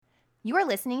You are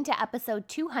listening to episode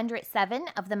 207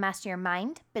 of the Master Your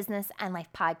Mind, Business, and Life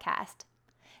podcast.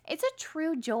 It's a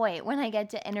true joy when I get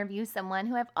to interview someone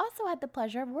who I've also had the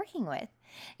pleasure of working with.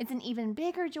 It's an even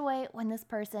bigger joy when this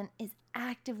person is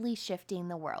actively shifting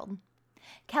the world.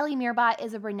 Kelly Mirbach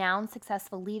is a renowned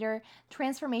successful leader,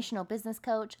 transformational business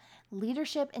coach,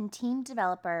 leadership and team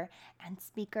developer, and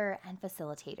speaker and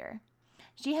facilitator.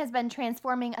 She has been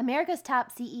transforming America's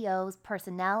top CEOs'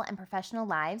 personnel and professional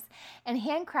lives and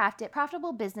handcrafted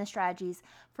profitable business strategies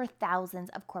for thousands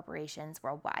of corporations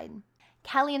worldwide.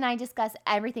 Kelly and I discuss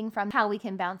everything from how we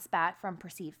can bounce back from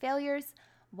perceived failures,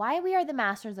 why we are the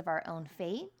masters of our own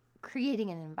fate, creating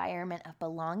an environment of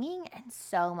belonging, and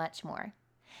so much more.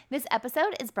 This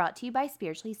episode is brought to you by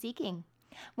Spiritually Seeking.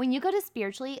 When you go to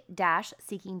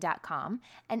spiritually-seeking.com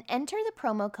and enter the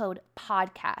promo code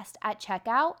PODCAST at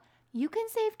checkout, you can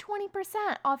save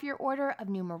 20% off your order of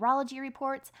numerology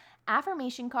reports,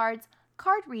 affirmation cards,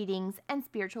 card readings, and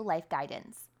spiritual life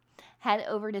guidance. Head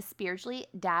over to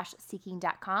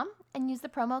spiritually-seeking.com and use the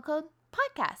promo code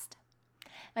PODCAST.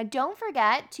 Now, don't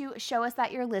forget to show us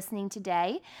that you're listening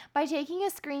today by taking a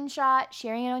screenshot,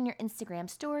 sharing it on your Instagram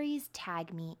stories,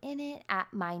 tag me in it at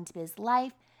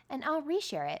MindBizLife, and I'll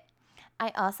reshare it.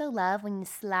 I also love when you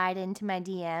slide into my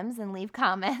DMs and leave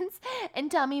comments and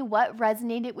tell me what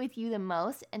resonated with you the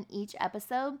most in each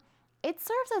episode. It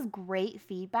serves as great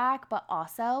feedback, but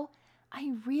also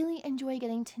I really enjoy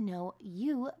getting to know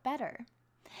you better.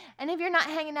 And if you're not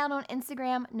hanging out on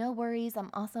Instagram, no worries.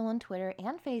 I'm also on Twitter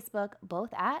and Facebook,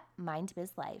 both at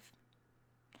MindBizLife.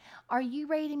 Are you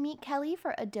ready to meet Kelly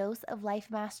for a dose of life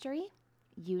mastery?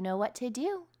 You know what to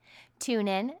do. Tune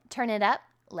in, turn it up,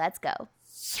 let's go.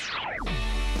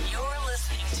 You're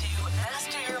listening to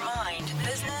Master Your Mind,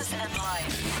 Business, and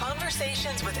Life.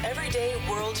 Conversations with everyday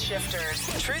world shifters,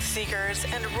 truth seekers,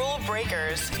 and rule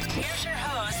breakers. Here's your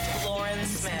host, Lauren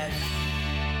Smith.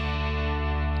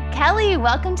 Kelly,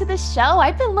 welcome to the show.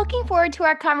 I've been looking forward to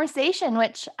our conversation,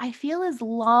 which I feel is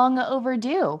long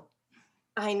overdue.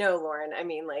 I know, Lauren. I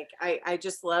mean, I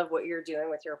just love what you're doing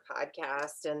with your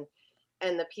podcast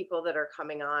and the people that are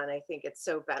coming on. I think it's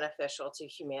so beneficial to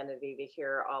humanity to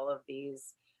hear all of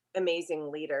these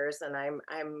amazing leaders, and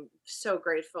I'm so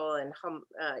grateful and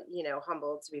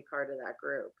humbled to be part of that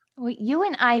group. Well, you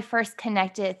and I first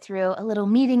connected through a little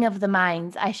meeting of the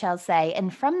minds, I shall say,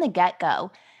 and from the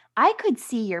get-go, I could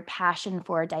see your passion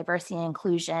for diversity and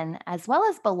inclusion as well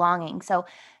as belonging. So,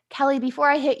 Kelly, before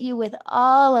I hit you with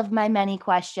all of my many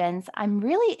questions, I'm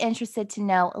really interested to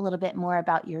know a little bit more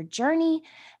about your journey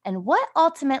and what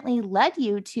ultimately led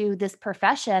you to this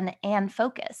profession and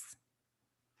focus.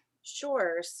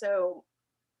 Sure. So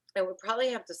I would probably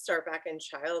have to start back in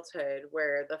childhood,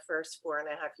 where the first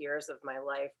 4.5 years of my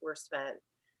life were spent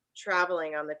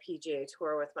traveling on the PGA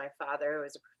Tour with my father, who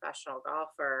was a professional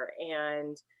golfer.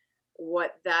 And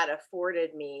what that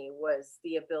afforded me was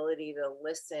the ability to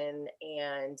listen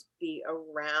and be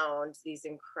around these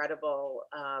incredible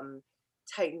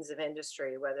titans of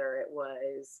industry, whether it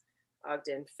was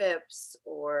Ogden Phipps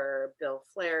or Bill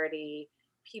Flaherty,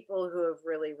 people who have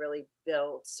really, really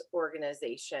built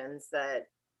organizations that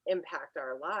impact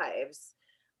our lives.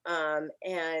 And,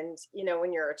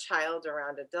 when you're a child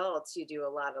around adults, you do a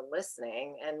lot of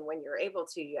listening. And when you're able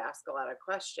to, you ask a lot of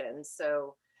questions.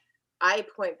 So I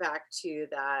point back to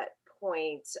that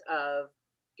point of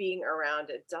being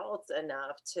around adults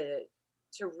enough to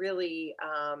really,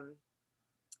 I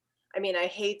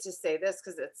hate to say this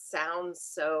because it sounds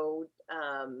so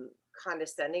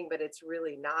condescending, but it's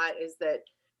really not, is that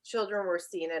children were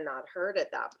seen and not heard at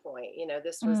that point.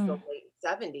 This was the late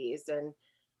 70s.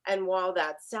 And while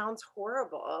that sounds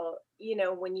horrible,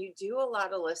 when you do a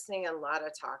lot of listening and a lot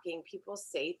of talking, people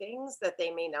say things that they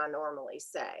may not normally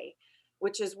say,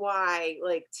 which is why,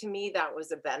 to me, that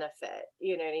was a benefit.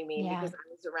 You know what I mean? Yeah. Because I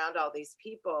was around all these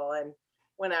people, and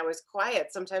when I was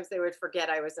quiet, sometimes they would forget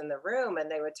I was in the room,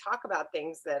 and they would talk about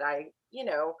things that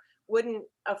wouldn't,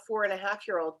 a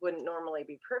 4.5-year-old wouldn't normally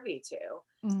be privy to,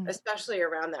 especially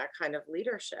around that kind of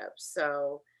leadership.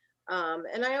 So,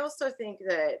 and I also think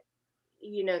that,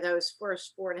 those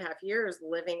first 4.5 years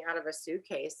living out of a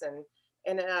suitcase and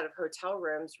in and out of hotel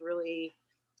rooms really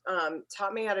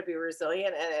taught me how to be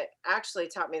resilient, and it actually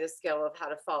taught me the skill of how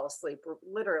to fall asleep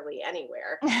literally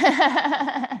anywhere.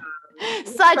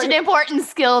 Such an important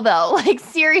skill, though.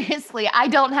 Seriously, I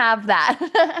don't have that.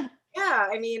 Yeah,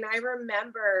 I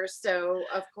remember, so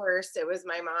of course it was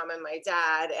my mom and my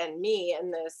dad and me in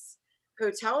this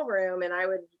hotel room, and I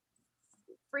would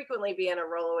frequently be in a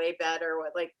rollaway bed or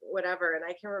whatever. And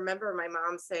I can remember my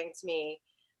mom saying to me,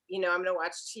 I'm going to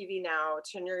watch TV now,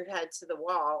 turn your head to the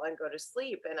wall and go to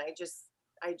sleep. And I just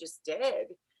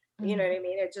did. You know what I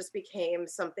mean? It just became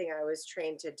something I was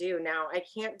trained to do. Now I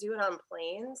can't do it on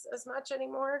planes as much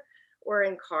anymore or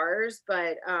in cars,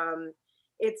 but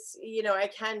it's, I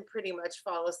can pretty much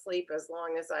fall asleep as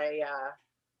long as I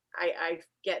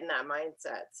get in that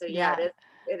mindset. So yeah, Yeah.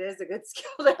 it is a good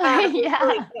skill to have. It really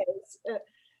Yeah. is.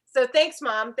 So thanks,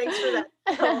 Mom. Thanks for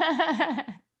that.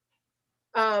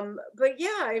 But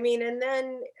yeah, I mean, and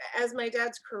then as my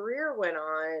dad's career went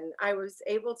on, I was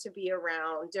able to be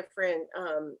around different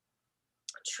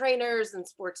trainers and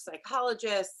sports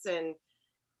psychologists. And,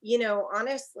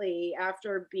 honestly,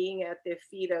 after being at the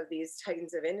feet of these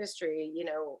titans of industry,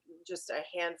 just a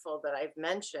handful that I've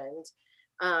mentioned,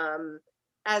 um,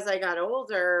 as I got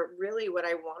older, really what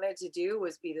I wanted to do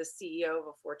was be the CEO of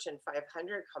a Fortune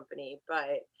 500 company.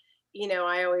 But,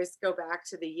 I always go back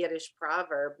to the Yiddish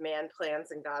proverb, man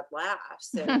plans and God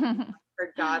laughs. And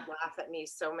heard God laugh at me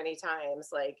so many times,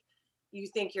 like, you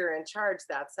think you're in charge,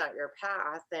 that's not your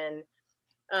path. And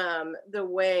the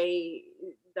way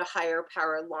the higher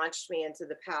power launched me into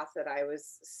the path that I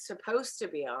was supposed to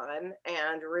be on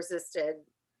and resisted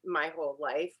my whole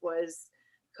life was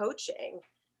coaching,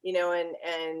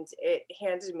 and it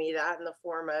handed me that in the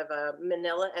form of a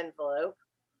manila envelope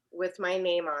with my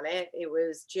name on it. It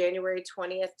was January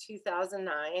 20th,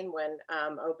 2009, when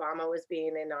Obama was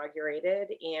being inaugurated,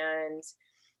 and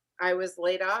I was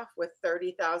laid off with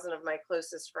 30,000 of my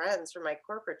closest friends from my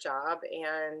corporate job.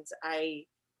 And I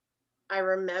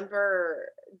remember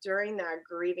during that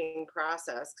grieving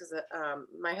process, because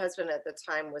my husband at the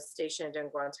time was stationed in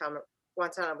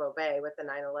Guantanamo Bay with the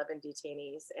 9/11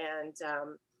 detainees. And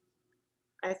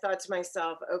I thought to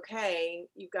myself, okay,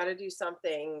 you've got to do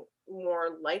something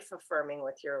more life affirming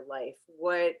with your life.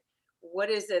 What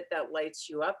is it that lights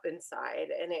you up inside?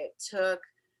 And it took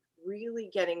really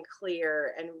getting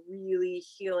clear and really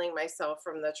healing myself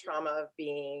from the trauma of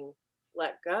being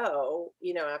let go,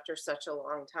 after such a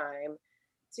long time,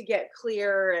 to get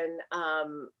clear and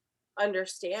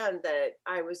understand that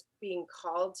I was being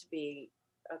called to be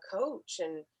a coach.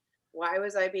 And why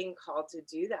was I being called to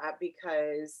do that?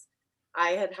 Because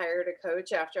I had hired a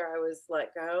coach after I was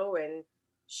let go, and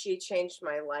she changed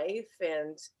my life.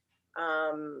 And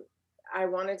I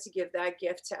wanted to give that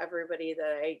gift to everybody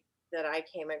that I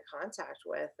came in contact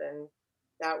with. And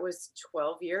that was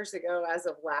 12 years ago as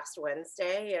of last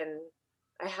Wednesday. And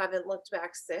I haven't looked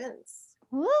back since.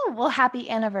 Woo! Well, happy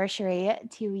anniversary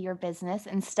to your business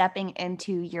and stepping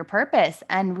into your purpose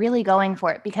and really going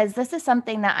for it, because this is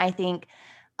something that I think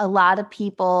a lot of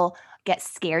people get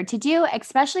scared to do,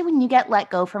 especially when you get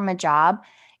let go from a job.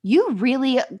 You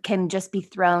really can just be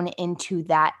thrown into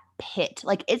that pit.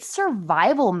 Like, it's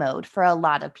survival mode for a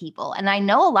lot of people. And I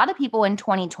know a lot of people in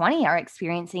 2020 are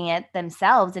experiencing it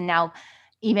themselves. And now,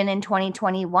 even in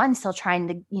 2021, still trying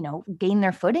to, gain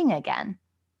their footing again.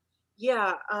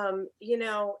 Yeah,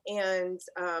 and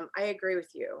I agree with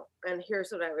you. And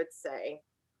here's what I would say: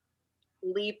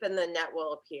 leap and the net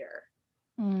will appear.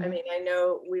 I Mm. mean, I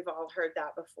know we've all heard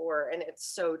that before, and it's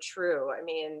so true. I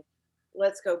mean,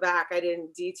 let's go back. I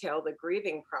didn't detail the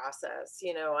grieving process.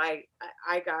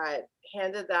 I got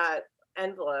handed that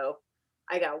envelope.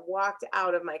 I got walked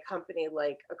out of my company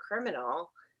like a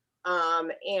criminal.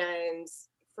 And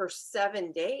for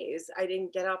 7 days, I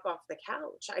didn't get up off the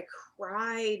couch. I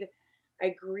cried. I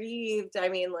grieved. I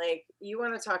mean, like, you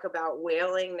want to talk about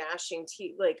wailing, gnashing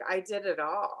teeth. Like, I did it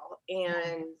all.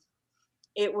 And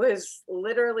it was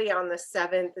literally on the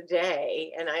seventh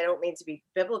day. And I don't mean to be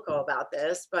biblical about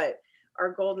this, but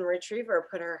our golden retriever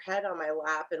put her head on my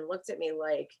lap and looked at me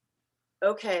like,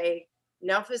 okay,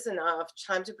 enough is enough.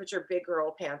 Time to put your big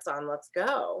girl pants on. Let's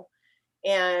go.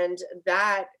 And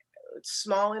that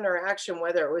small interaction,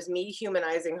 whether it was me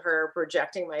humanizing her,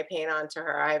 projecting my pain onto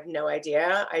her, I have no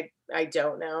idea. I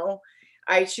don't know.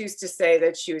 I choose to say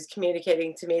that she was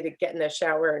communicating to me to get in the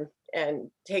shower and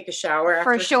take a shower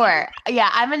For after. sure. Yeah,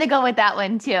 I'm going to go with that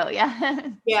one too.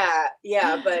 Yeah.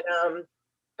 Yeah. But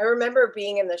I remember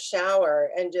being in the shower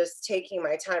and just taking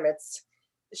my time.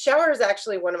 The shower is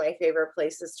actually one of my favorite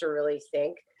places to really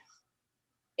think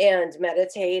and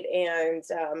meditate. And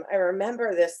I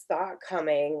remember this thought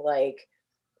coming, like,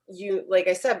 like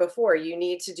I said before, you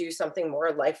need to do something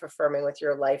more life affirming with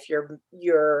your life.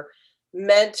 You're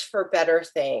meant for better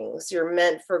things. You're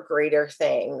meant for greater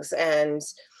things. And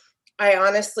I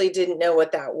honestly didn't know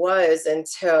what that was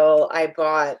until I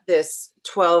bought this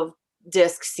 12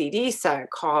 disc CD set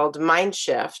called Mind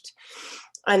Shift.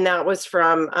 And that was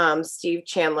from Steve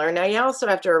Chandler. Now, you also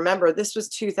have to remember, this was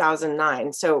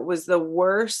 2009. So it was the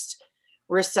worst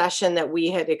recession that we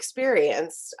had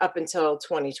experienced up until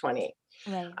 2020.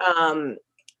 Right.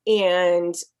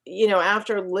 And,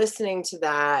 after listening to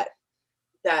that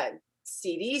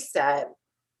CD set,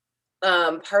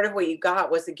 part of what you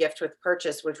got was a gift with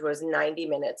purchase, which was 90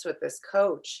 minutes with this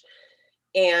coach.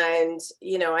 And,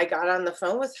 I got on the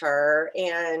phone with her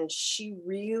and she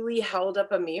really held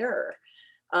up a mirror.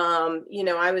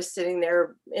 I was sitting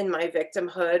there in my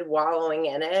victimhood, wallowing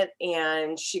in it,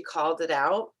 and she called it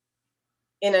out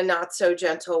in a not so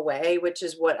gentle way, which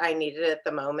is what I needed at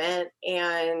the moment.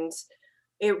 And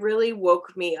it really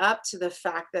woke me up to the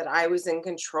fact that I was in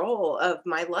control of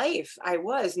my life. I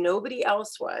was, nobody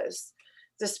else was.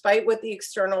 Despite what the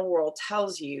external world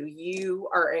tells you, you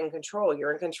are in control.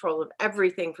 You're in control of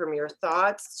everything from your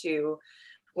thoughts to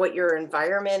what your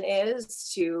environment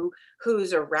is to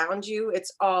who's around you.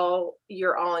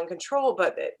 You're all in control.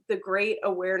 But the great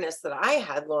awareness that I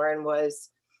had, Lauren, was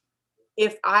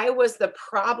if I was the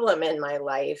problem in my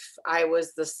life, I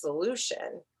was the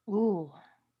solution. Ooh.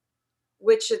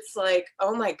 Which it's like,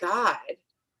 oh my God,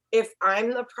 if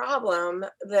I'm the problem,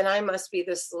 then I must be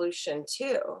the solution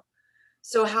too.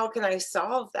 So how can I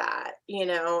solve that?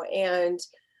 And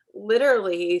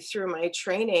literally through my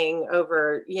training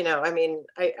over,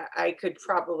 I could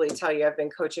probably tell you I've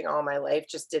been coaching all my life,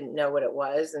 just didn't know what it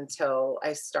was until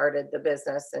I started the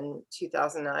business in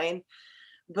 2009.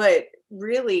 But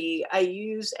really, I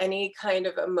use any kind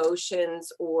of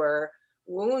emotions or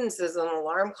wounds as an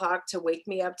alarm clock to wake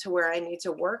me up to where I need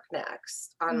to work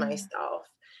next on Mm. myself.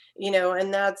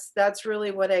 And that's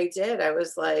really what I did. I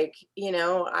was like,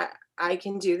 I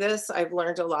can do this. I've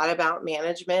learned a lot about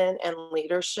management and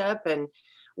leadership and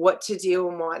what to do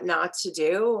and what not to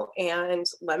do. And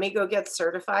let me go get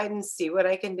certified and see what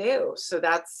I can do. So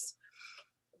that's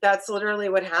literally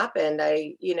what happened.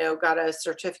 I, got a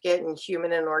certificate in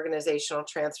human and organizational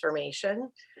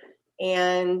transformation.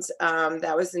 And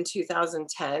that was in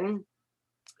 2010.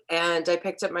 And I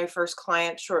picked up my first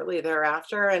client shortly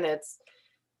thereafter, and it's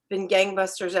been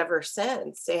gangbusters ever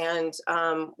since. And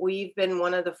we've been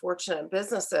one of the fortunate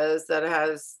businesses that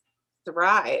has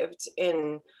thrived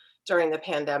during the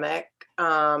pandemic,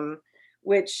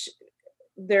 which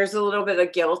there's a little bit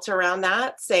of guilt around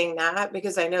that, saying that,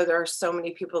 because I know there are so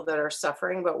many people that are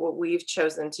suffering. But what we've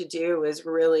chosen to do is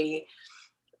really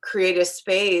create a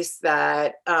space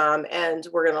that, and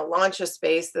we're going to launch a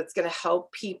space that's going to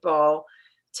help people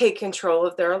take control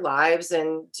of their lives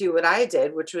and do what I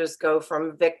did, which was go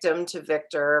from victim to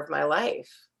victor of my life.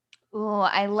 Oh,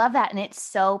 I love that, and it's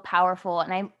so powerful,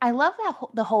 and I love that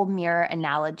the whole mirror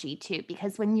analogy too,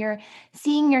 because when you're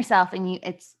seeing yourself and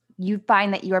you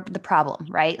find that you're the problem,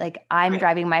 right? Like I'm Right.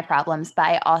 driving my problems, but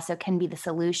I also can be the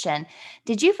solution.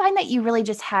 Did you find that you really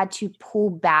just had to pull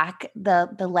back the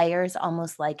layers,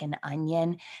 almost like an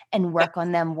onion, and Yeah. work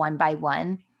on them one by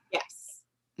one? Yes.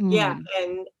 Yeah.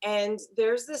 Mm. And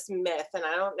there's this myth, and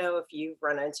I don't know if you've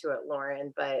run into it,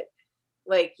 Lauren, but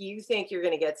like you think you're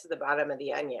going to get to the bottom of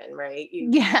the onion, right?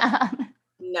 Yeah.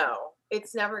 No,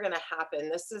 it's never going to happen.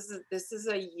 This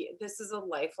is a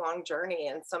lifelong journey,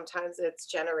 and sometimes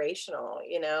it's generational.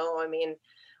 I mean,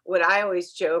 what I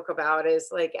always joke about is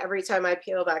like every time I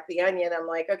peel back the onion, I'm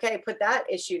like, okay, put that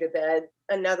issue to bed,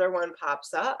 another one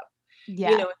pops up.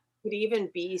 Yeah. It could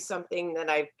even be something that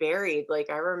I've buried.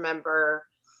 Like I remember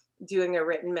doing a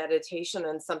written meditation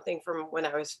on something from when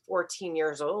I was 14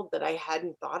 years old that I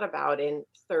hadn't thought about in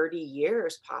 30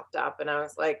 years popped up. And I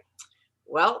was like,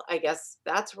 well, I guess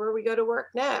that's where we go to work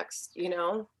next.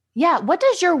 Yeah. What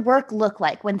does your work look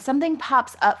like when something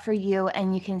pops up for you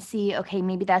and you can see, okay,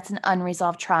 maybe that's an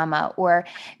unresolved trauma, or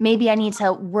maybe I need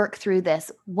to work through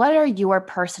this? What are your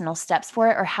personal steps for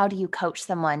it, or how do you coach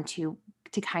someone to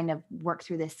kind of work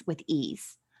through this with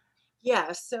ease?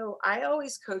 Yeah, so I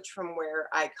always coach from where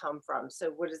I come from. So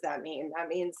what does that mean? That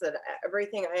means that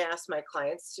everything I ask my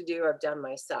clients to do, I've done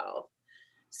myself.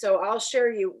 So I'll share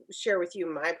with you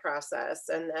my process,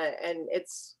 and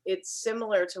it's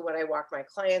similar to what I walk my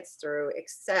clients through,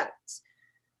 except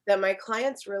that my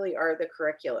clients really are the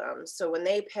curriculum. So when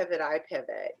they pivot, I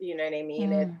pivot. You know what I mean?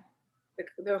 Mm.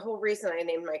 The whole reason I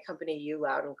named my company You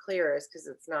Loud and Clear is because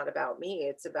it's not about me.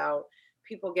 It's about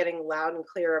people getting loud and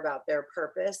clear about their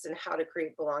purpose and how to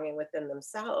create belonging within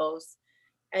themselves,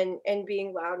 and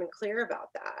being loud and clear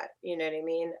about that. You know what I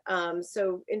mean?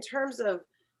 So in terms of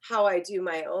how I do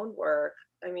my own work,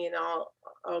 I mean,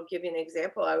 I'll give you an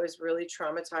example. I was really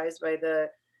traumatized by the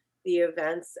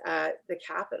events at the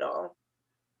Capitol,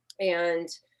 and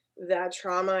that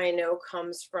trauma I know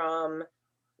comes from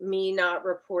me not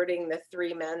reporting the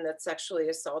three men that sexually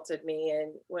assaulted me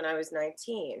and when I was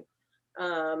 19.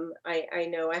 I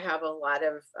know I have a lot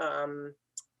of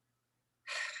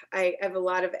I have a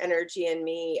lot of energy in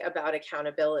me about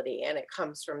accountability, and it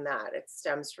comes from that. It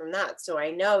stems from that. So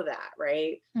I know that,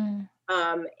 right? Mm.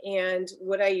 And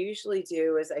what I usually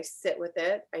do is I sit with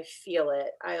it, I feel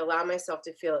it, I allow myself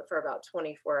to feel it for about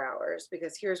 24 hours,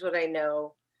 because here's what I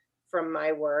know from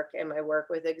my work and my work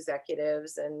with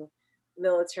executives and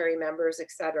military members,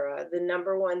 etc. The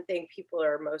number one thing people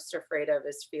are most afraid of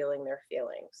is feeling their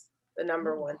feelings. The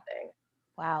number Ooh, one thing.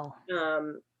 wow.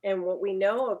 And what we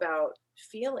know about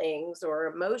feelings or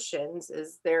emotions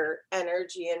is their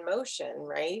energy in motion,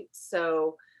 right?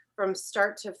 So from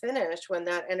start to finish, when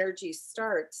that energy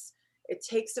starts, it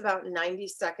takes about 90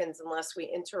 seconds unless we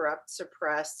interrupt,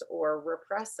 suppress, or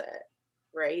repress it,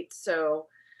 right? So,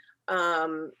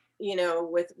 um,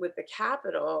 with the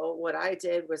Capitol, what I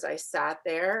did was I sat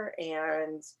there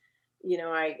and,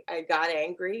 I got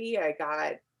angry, I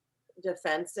got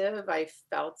defensive. I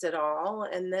felt it all.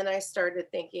 And then I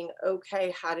started thinking,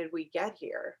 okay, how did we get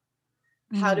here?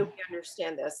 How do Mm, we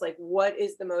understand this? Like, what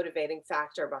is the motivating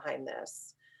factor behind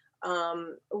this?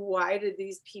 Why did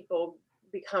these people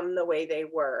become the way they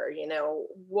were?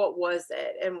 What was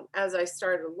it? And as I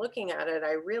started looking at it,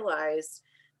 I realized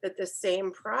that the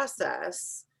same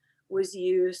process was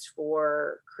used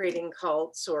for creating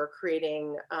cults or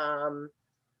creating,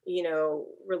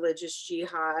 religious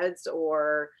jihads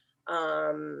or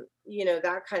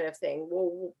that kind of thing.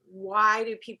 Well, why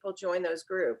do people join those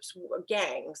groups?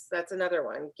 Gangs, that's another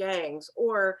one, gangs.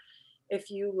 Or if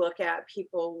you look at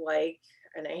people like,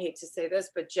 and I hate to say this,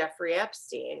 but Jeffrey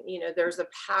Epstein, there's a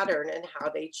pattern in how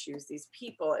they choose these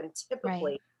people. And right.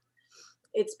 typically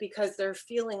it's because they're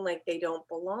feeling like they don't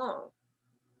belong.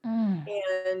 Mm,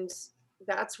 And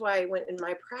that's why when in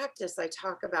my practice I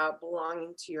talk about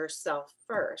belonging to yourself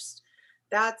first.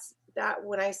 That's that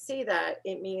when I say that,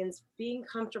 it means being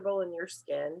comfortable in your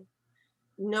skin,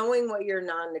 knowing what your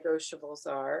non-negotiables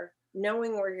are,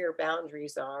 knowing where your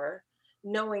boundaries are,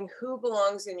 knowing who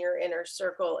belongs in your inner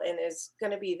circle and is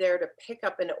going to be there to pick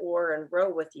up an oar and row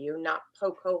with you, not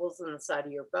poke holes in the side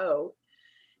of your boat,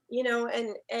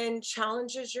 and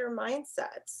challenges your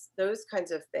mindsets, those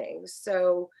kinds of things.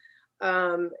 So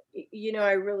I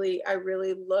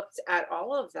really looked at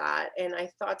all of that and I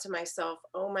thought to myself,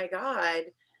 oh my God,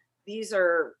 these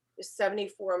are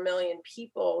 74 million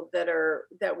people that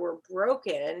were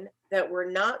broken, that were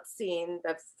not seen,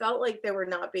 that felt like they were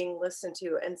not being listened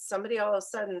to, and somebody all of a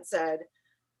sudden said,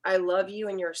 I love you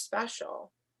and you're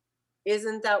special.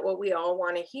 Isn't that what we all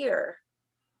want to hear?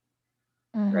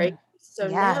 Right? mhm. So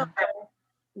now Yeah.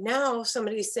 now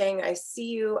somebody's saying, I see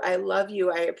you, I love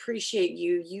you, I appreciate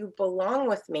you, you belong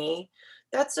with me.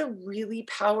 That's a really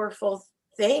powerful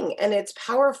thing. And it's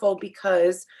powerful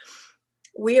because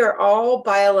we are all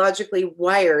biologically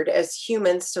wired as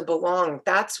humans to belong.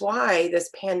 That's why this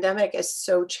pandemic is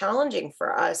so challenging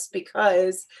for us,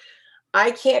 because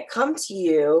I can't come to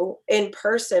you in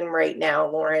person right now,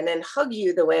 Lauren, and hug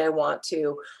you the way I want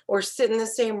to, or sit in the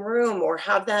same room, or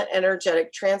have that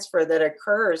energetic transfer that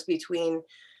occurs between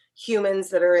humans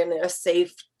that are in a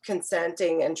safe,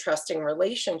 consenting, and trusting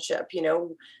relationship.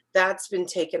 That's been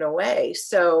taken away.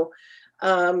 So,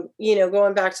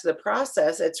 going back to the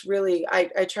process, it's really,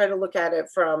 I try to look at it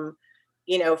from,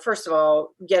 first of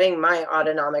all, getting my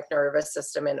autonomic nervous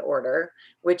system in order,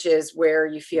 which is where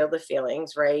you feel the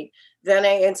feelings, right? Then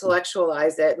I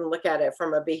intellectualize it and look at it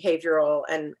from a behavioral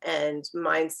and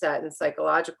mindset and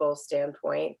psychological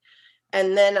standpoint.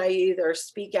 And then I either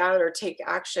speak out or take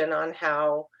action on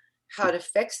how to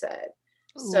fix it.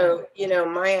 Ooh. So,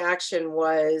 my action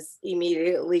was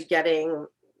immediately getting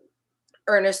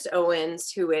Ernest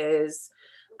Owens, who is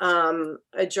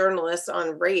a journalist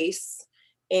on race,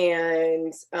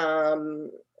 and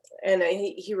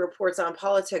he reports on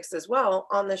politics as well,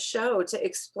 on the show to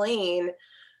explain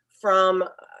from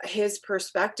his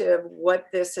perspective what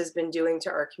this has been doing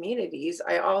to our communities.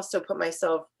 I also put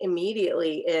myself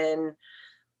immediately in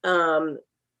um,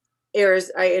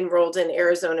 I enrolled in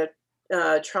Arizona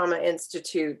Trauma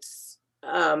Institute's.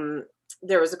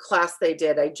 There was a class they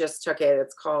did. I just took it.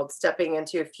 It's called Stepping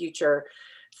into a Future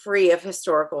Free of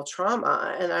Historical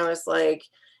Trauma. And I was like,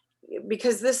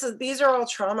 because these are all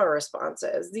trauma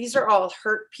responses. These are all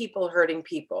hurt people hurting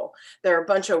people. There are a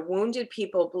bunch of wounded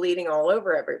people bleeding all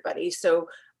over everybody. So,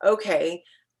 okay,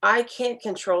 I can't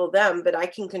control them, but I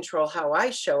can control how I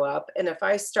show up. And if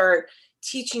I start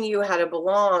teaching you how to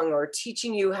belong, or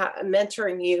teaching you how,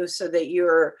 mentoring you so that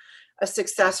you're a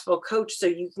successful coach, so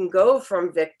you can go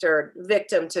from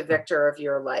victim to victor of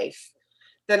your life,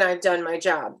 then I've done my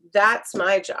job. That's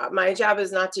my job. My job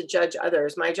is not to judge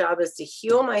others. My job is to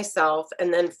heal myself.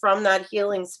 And then from that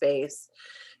healing space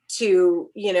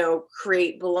to,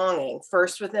 create belonging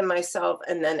first within myself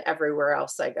and then everywhere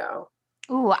else I go.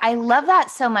 Ooh, I love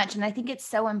that so much. And I think it's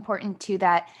so important too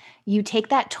that you take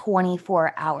that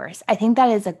 24 hours. I think that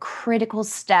is a critical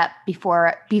step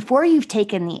before you've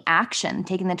taken the action,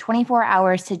 taking the 24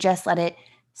 hours to just let it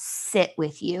sit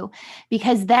with you.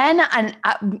 Because then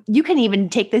you can even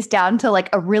take this down to like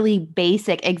a really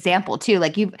basic example too.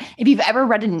 Like if you've ever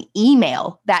read an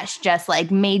email that's just like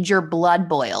made your blood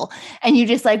boil and you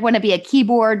just like want to be a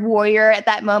keyboard warrior at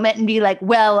that moment and be like,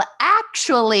 well,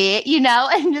 actually,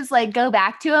 and just like go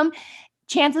back to them.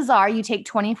 Chances are you take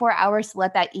 24 hours to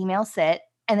let that email sit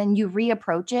and then you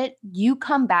reapproach it, you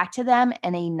come back to them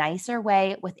in a nicer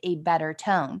way with a better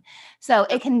tone. So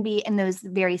it can be in those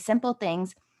very simple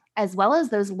things as well as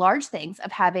those large things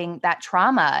of having that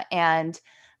trauma and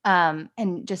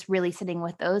just really sitting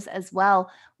with those as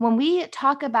well. When we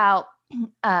talk about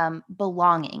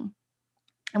belonging,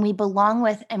 and we belong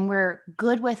with and we're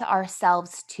good with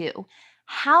ourselves too.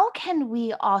 How can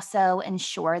we also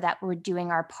ensure that we're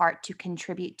doing our part to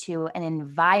contribute to an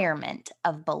environment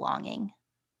of belonging?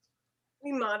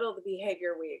 We model the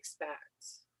behavior we expect,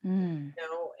 Mm,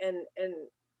 and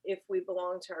if we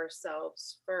belong to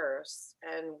ourselves first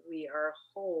and we are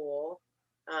whole,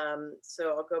 so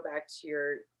I'll go back to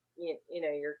your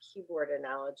keyboard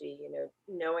analogy,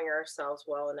 knowing ourselves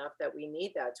well enough that we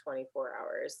need that 24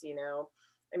 hours.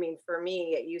 I mean, for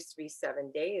me it used to be 7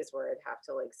 days where I'd have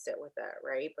to like sit with it,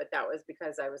 right? But that was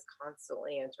because I was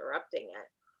constantly interrupting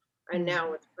it. And mm, now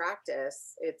with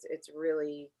practice,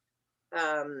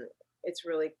 um it's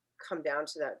really come down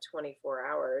to that 24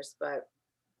 hours. But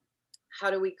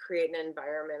how do we create an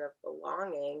environment of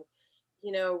belonging?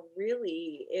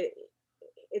 Really,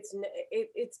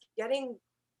 it's getting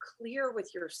clear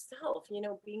with yourself,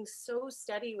 being so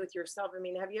steady with yourself. I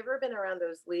mean, have you ever been around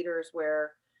those leaders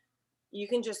where you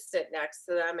can just sit next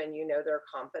to them and they're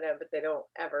confident, but they don't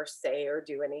ever say or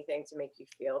do anything to make you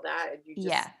feel that, and you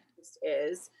yeah. just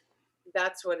is.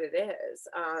 That's what it is.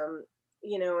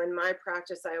 In my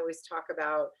practice, I always talk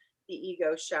about the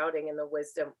ego shouting and the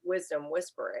wisdom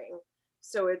whispering.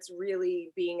 So it's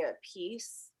really being at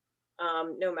peace,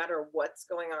 no matter what's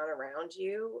going on around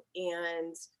you,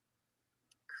 and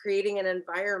creating an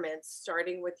environment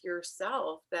starting with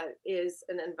yourself that is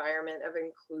an environment of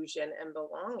inclusion and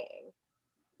belonging.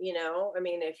 I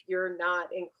mean, if you're not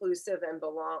inclusive and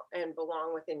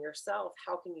belong within yourself,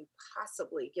 how can you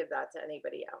possibly give that to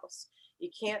anybody else? You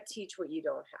can't teach what you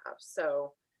don't have.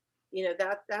 So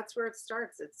that's where it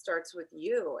starts with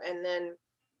you. And then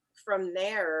from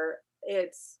there,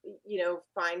 it's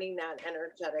finding that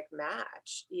energetic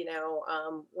match.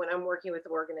 When I'm working with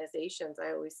organizations,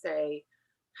 I always say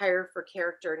hire for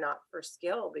character, not for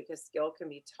skill, because skill can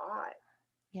be taught.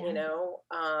 Yeah.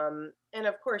 And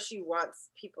of course you want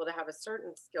people to have a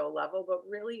certain skill level, but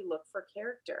really look for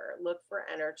character, look for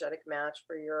energetic match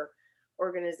for your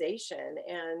organization,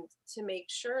 and to make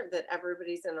sure that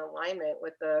everybody's in alignment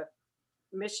with the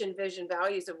mission, vision,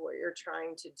 values of what you're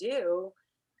trying to do,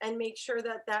 and make sure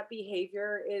that that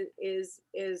behavior is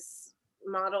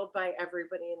modeled by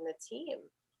everybody in the team.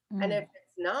 And if Mm.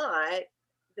 it's not,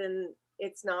 then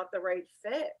it's not the right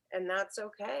fit, and that's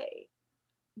okay.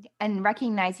 And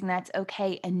recognizing that's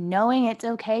okay and knowing it's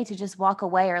okay to just walk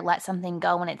away or let something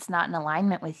go when it's not in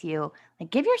alignment with you.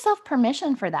 Like give yourself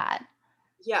permission for that.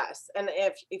 Yes, and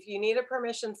if you need a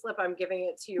permission slip, I'm giving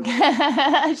it to you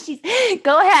right. She's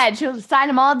go ahead. She'll sign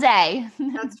them all day.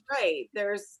 That's right.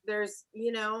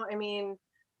 I mean,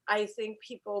 I think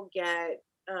people get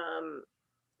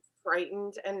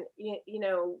frightened, and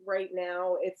right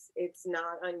now it's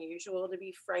not unusual to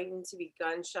be frightened, to be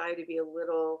gun shy, to be a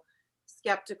little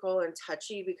skeptical and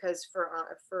touchy, because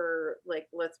for like,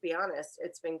 let's be honest,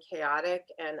 it's been chaotic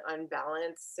and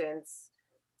unbalanced since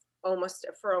almost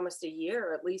a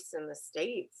year, at least in the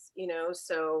States.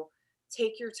 So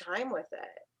take your time with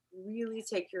it, really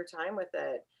take your time with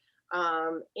it.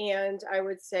 And I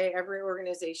would say every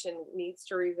organization needs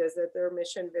to revisit their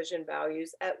mission, vision,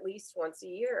 values at least once a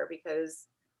year, because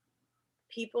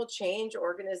people change,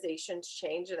 organizations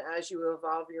change, and as you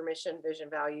evolve, your mission, vision,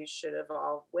 values should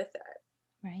evolve with it.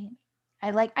 Right. I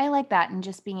like that, and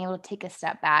just being able to take a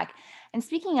step back. And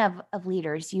speaking of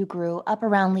leaders, you grew up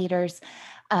around leaders,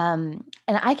 and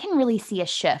I can really see a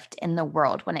shift in the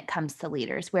world when it comes to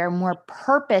leaders, where more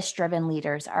purpose-driven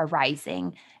leaders are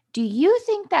rising. Do you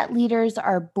think that leaders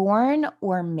are born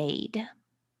or made?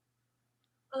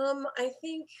 I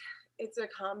think it's a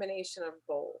combination of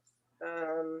both.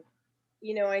 Um,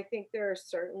 I think there are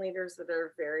certain leaders that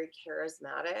are very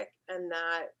charismatic, and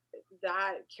that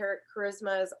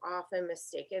charisma is often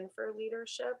mistaken for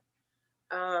leadership.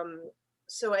 Um,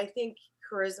 so I think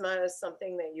charisma is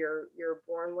something that you're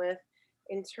born with.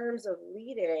 In terms of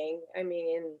leading, I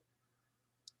mean,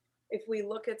 if we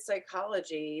look at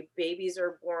psychology, babies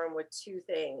are born with two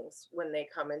things when they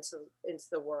come into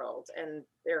the world, and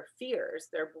they're fears.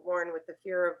 They're born with the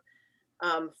fear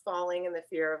of falling and the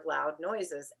fear of loud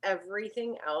noises.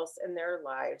 Everything else in their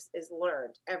lives is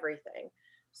learned, everything.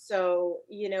 So,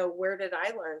 where did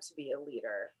I learn to be a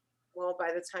leader? Well,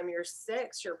 by the time you're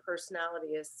 6, your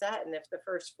personality is set. And if the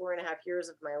first 4.5 years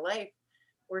of my life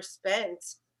were spent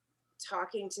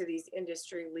talking to these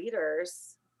industry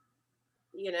leaders,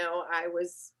 I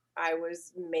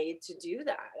was made to do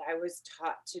that. I was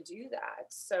taught to do that.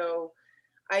 So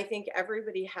I think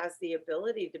everybody has the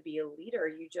ability to be a leader.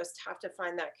 You just have to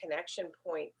find that connection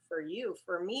point for you.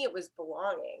 For me, it was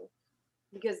belonging,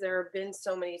 because there have been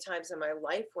so many times in my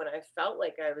life when I felt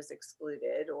like I was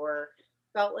excluded or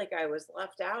felt like I was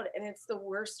left out. And it's the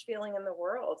worst feeling in the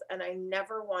world. And I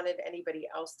never wanted anybody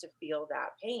else to feel that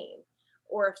pain.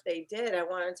 Or if they did, I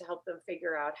wanted to help them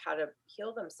figure out how to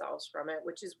heal themselves from it,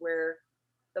 which is where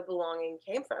the belonging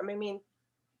came from. I mean,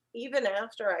 even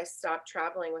after I stopped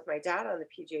traveling with my dad on the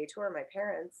PGA Tour, my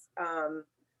parents,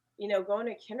 going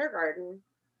to kindergarten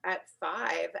at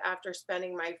 5 after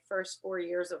spending my first 4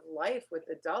 years of life with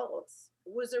adults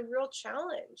was a real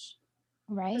challenge,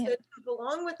 because I Right. didn't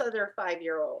belong with other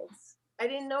 5-year-olds. I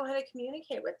didn't know how to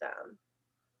communicate with them.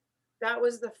 That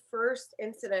was the first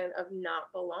incident of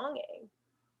not belonging,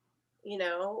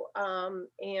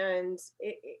 and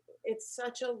it's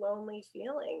such a lonely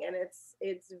feeling, and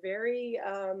it's very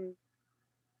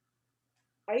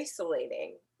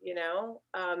isolating.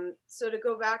 So to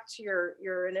go back to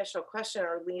your initial question,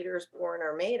 are leaders born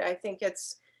or made? I think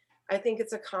it's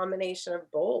a combination of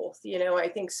both. I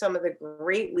think some of the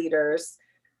great leaders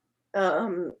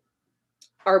um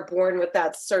are born with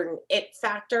that certain it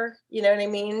factor, you know what I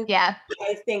mean? Yeah.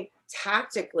 I think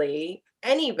tactically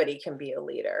anybody can be a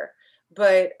leader,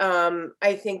 but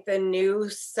I think the new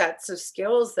sets of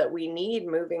skills that we need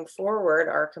moving forward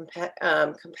are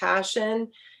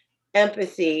compassion,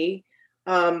 empathy,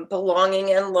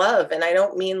 belonging, and love. And I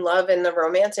don't mean love in the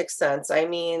romantic sense. I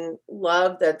mean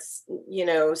love that's,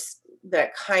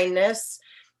 that kindness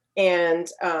and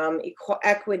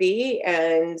equity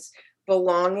and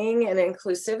belonging and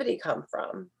inclusivity come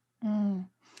from. Mm.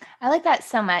 I like that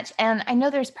so much. And I know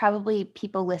there's probably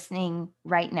people listening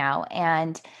right now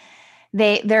and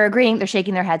they're agreeing, they're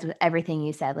shaking their heads with everything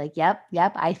you said. Like, yep,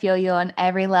 yep, I feel you on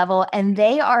every level. And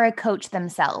they are a coach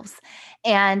themselves.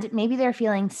 And maybe they're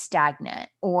feeling stagnant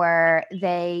or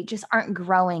they just aren't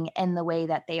growing in the way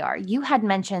that they are. You had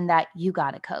mentioned that you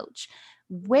got a coach.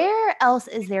 Where else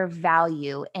is there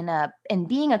value in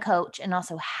being a coach and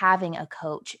also having a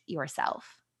coach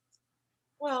yourself?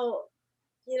 Well,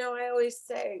 I always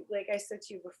say, like I said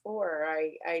to you before,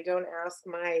 I don't ask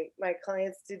my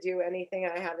clients to do anything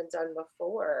I haven't done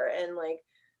before. And like,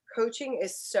 coaching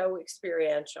is so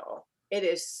experiential. It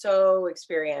is so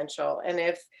experiential. And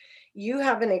if you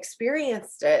haven't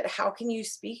experienced it, how can you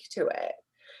speak to it?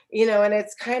 And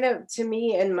it's kind of, to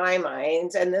me, in my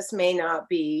mind, and this may not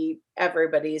be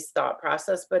everybody's thought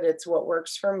process, but it's what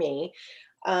works for me.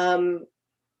 Um,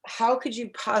 how could you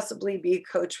possibly be a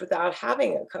coach without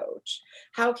having a coach?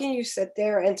 How can you sit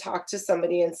there and talk to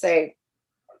somebody and say,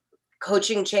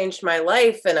 coaching changed my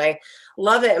life and I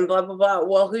love it and blah, blah, blah.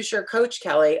 Well, who's your coach,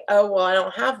 Kelly? Oh, well, I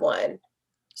don't have one.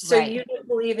 So you Right. don't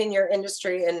believe in your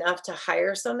industry enough to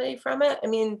hire somebody from it? I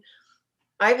mean,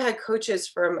 I've had coaches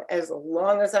from as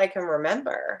long as I can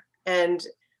remember. And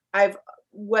I've,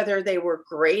 whether they were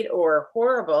great or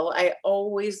horrible, I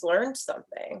always learned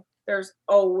something. There's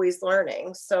always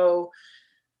learning. So,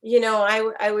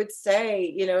 I would say,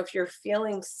 if you're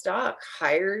feeling stuck,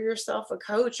 hire yourself a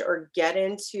coach or get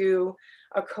into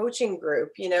a coaching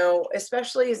group,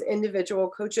 especially as individual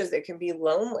coaches, it can be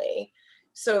lonely.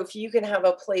 So if you can have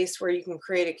a place where you can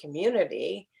create a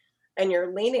community and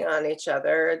you're leaning on each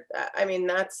other, I mean,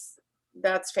 that's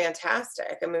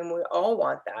fantastic. I mean, we all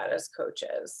want that as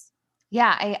coaches.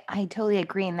 Yeah, I totally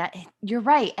agree. And that you're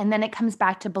right. And then it comes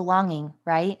back to belonging,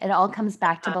 right? It all comes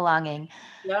back to belonging.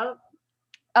 Yep.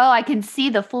 Oh, I can see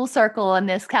the full circle on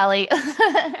this, Kelly.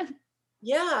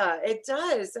 Yeah, it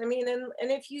does. I mean, and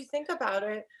if you think about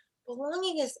it,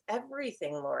 belonging is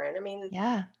everything, Lauren. I mean,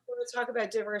 Yeah. when we talk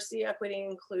about diversity, equity,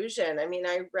 inclusion, I mean,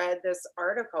 I read this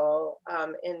article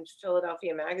in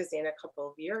Philadelphia Magazine a couple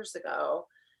of years ago,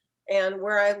 and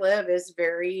where I live is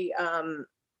very,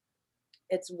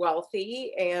 it's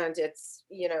wealthy, and it's,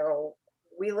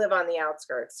 we live on the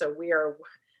outskirts, so we are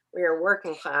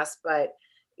working class, but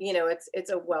it's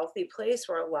a wealthy place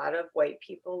where a lot of white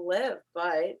people live.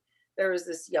 But there was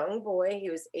this young boy, he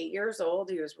was 8 years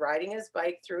old, he was riding his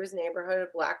bike through his neighborhood, a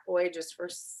black boy, just for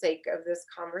sake of this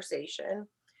conversation.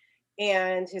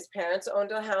 And his parents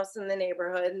owned a house in the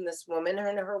neighborhood, and this woman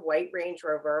in her white Range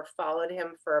Rover followed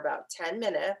him for about 10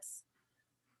 minutes,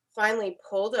 finally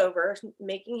pulled over,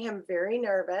 making him very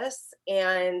nervous,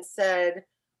 and said,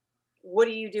 "What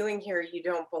are you doing here? You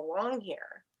don't belong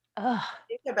here." Ugh.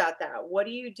 Think about that. What are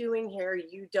you doing here?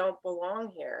 You don't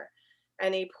belong here.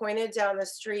 And he pointed down the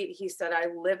street. He said, "I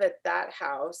live at that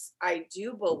house. I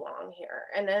do belong here."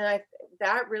 And then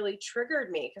that really triggered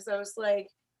me because I was like,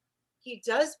 he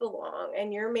does belong,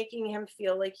 and you're making him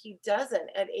feel like he doesn't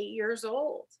at 8 years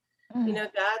old. You Mm. know,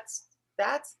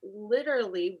 that's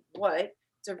literally what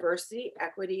diversity,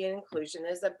 equity, and inclusion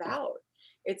is about.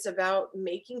 It's about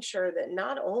making sure that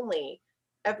not only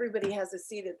everybody has a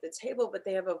seat at the table, but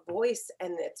they have a voice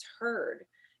and it's heard.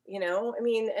 I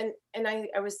mean, and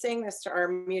I was saying this to our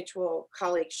mutual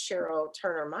colleague Cheryl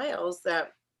Turner Miles,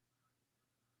 that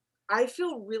I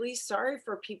feel really sorry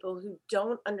for people who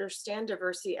don't understand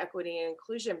diversity, equity, and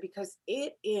inclusion, because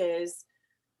it is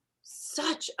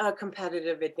such a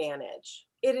competitive advantage.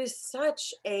 It is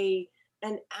such an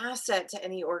asset to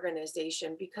any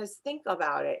organization, because think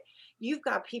about it. You've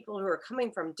got people who are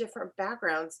coming from different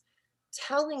backgrounds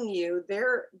telling you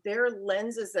their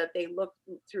lenses that they look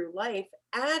through life,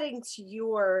 adding to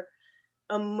your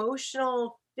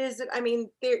emotional, physical. I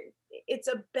mean, there it's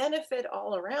a benefit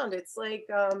all around. It's like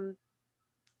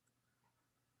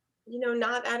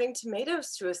not adding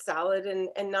tomatoes to a salad,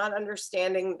 and not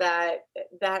understanding that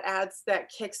that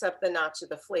kicks up the notch of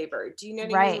the flavor. Do you know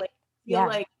what I mean? Right. Like, feel Yeah.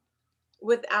 like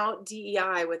without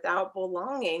DEI, without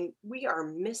belonging, we are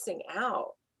missing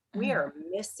out. We Mm. are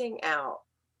missing out.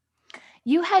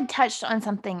 You had touched on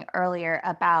something earlier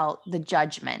about the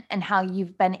judgment and how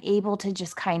you've been able to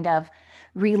just kind of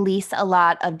release a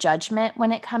lot of judgment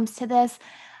when it comes to this.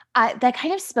 That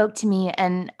kind of spoke to me,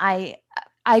 and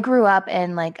I grew up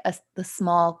in like the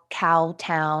small cow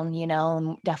town,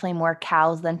 and definitely more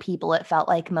cows than people. It felt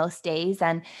like most days,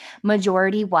 and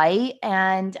majority white.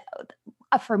 And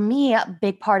for me, a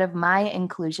big part of my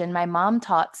inclusion, my mom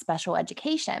taught special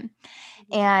education.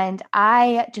 Mhm. And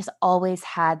I just always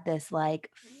had this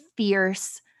like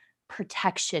fierce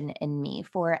protection in me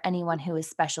for anyone who is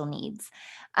special needs.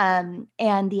 And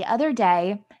the other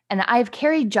day, and I've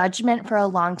carried judgment for a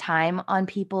long time on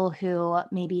people who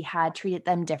maybe had treated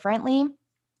them differently.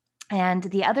 And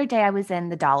the other day I was in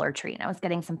the Dollar Tree and I was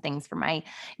getting some things for my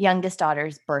youngest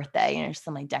daughter's birthday,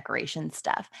 some like decoration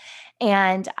stuff.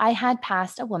 And I had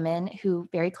passed a woman who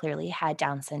very clearly had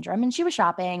Down syndrome, and she was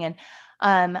shopping, and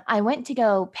I went to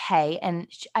go pay,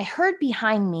 and I heard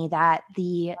behind me that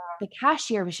the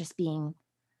cashier was just being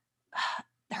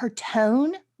her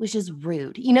tone was just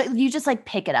rude. You just like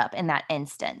pick it up in that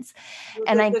instance. Was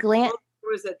And it I the glanced. tone,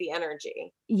 or was it the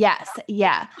energy? Yes,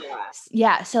 yeah. Yeah.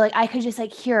 Yeah, so, like, I could just,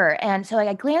 like, hear her, and so, like,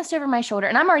 I glanced over my shoulder,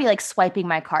 and I'm already, like, swiping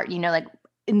my cart, like,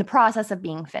 in the process of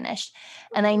being finished,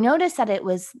 and I Mhm. noticed that it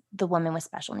was the woman with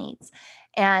special needs,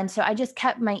 and so I just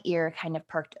kept my ear kind of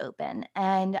perked open,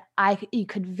 and you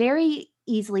could very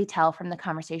easily tell from the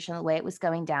conversation the way it was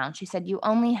going down. She said you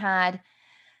only had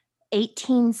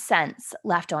 18 cents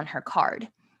left on her card,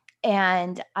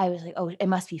 and I was like, "Oh, it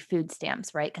must be food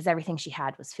stamps, right?" Because everything she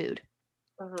had was food.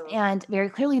 Mhm. And very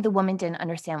clearly, the woman didn't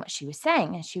understand what she was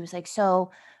saying. And she was like,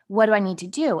 "So, what do I need to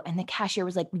do?" And the cashier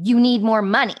was like, "You need more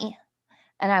money."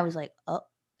 And I was like, "Oh,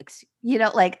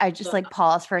 like I just like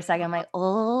paused for a second. I'm like,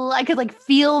 oh, I could like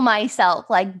feel myself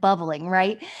like bubbling,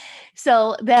 right?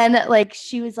 So then, like,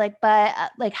 she was like, "But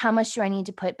like, how much do I need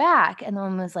to put back?" And the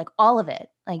woman was like, "All of it.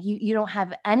 Like, you don't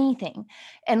have anything."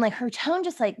 And like her tone,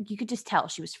 just like you could just tell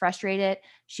she was frustrated.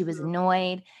 She was Mhm.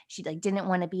 annoyed. She like didn't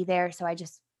want to be there. So I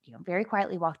just very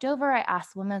quietly walked over. I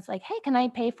asked the woman, I was like, "Hey, can I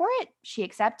pay for it?" She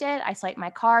accepted. I swiped my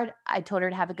card. I told her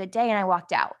to have a good day, and I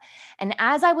walked out. And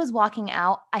as I was walking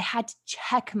out, I had to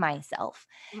check myself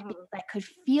because Mhm. I could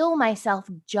feel myself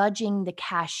judging the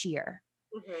cashier.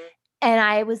 Mhm. And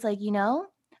I was like,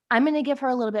 I'm going to give her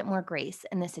a little bit more grace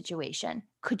in this situation.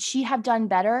 Could she have done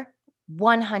better?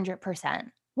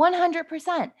 100%.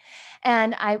 100%.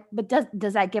 But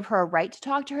does that give her a right to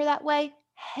talk to her that way?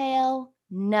 Hell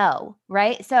no.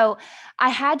 Right. So I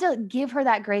had to give her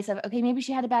that grace of, okay, maybe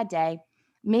she had a bad day.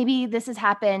 Maybe this has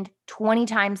happened 20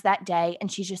 times that day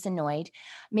and she's just annoyed.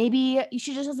 Maybe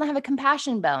she just doesn't have a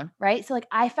compassion bone. Right. So, like,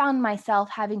 I found myself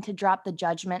having to drop the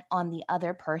judgment on the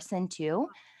other person too,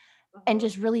 and Mhm.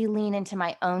 just really lean into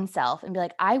my own self and be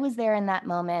like, I was there in that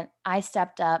moment. I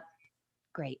stepped up.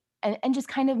 Great. And just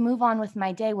kind of move on with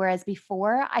my day. Whereas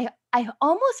before, I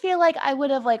almost feel like I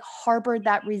would have like harbored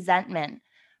that resentment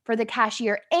for the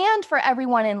cashier and for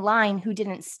everyone in line who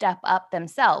didn't step up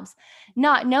themselves,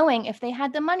 not knowing if they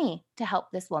had the money to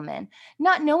help this woman,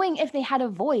 not knowing if they had a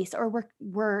voice or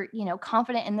were,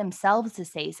 confident in themselves to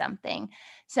say something.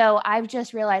 So I've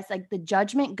just realized like the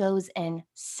judgment goes in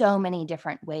so many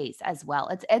different ways as well.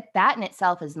 That in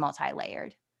itself is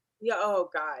multi-layered. Yeah. Oh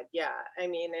God. Yeah. I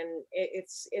mean, and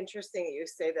it's interesting that you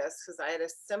say this because I had a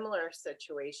similar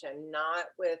situation, not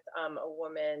with a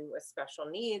woman with special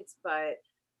needs, but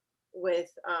with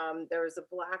there was a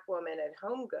black woman at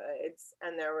Home Goods,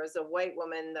 and there was a white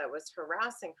woman that was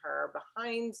harassing her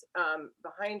behind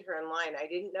her in line. I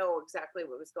didn't know exactly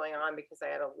what was going on because I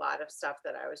had a lot of stuff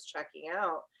that I was checking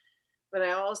out, but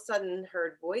I all of a sudden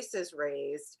heard voices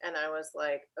raised, and I was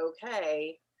like,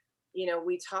 okay,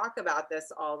 we talk about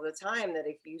this all the time that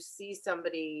if you see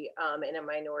somebody in a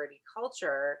minority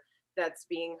culture that's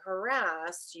being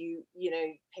harassed, you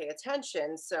pay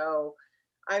attention. So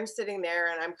I'm sitting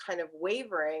there and I'm kind of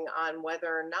wavering on whether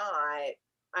or not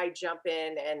I jump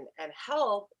in and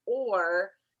help,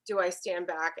 or do I stand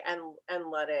back and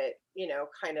let it,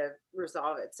 kind of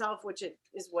resolve itself, which it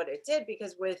is what it did.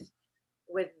 Because with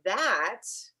that,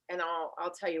 and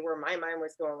I'll tell you where my mind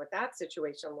was going with that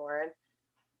situation, Lauren,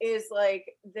 is like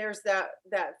there's that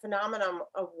phenomenon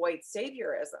of white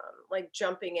saviorism, like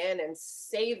jumping in and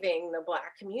saving the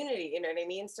black community, you know what I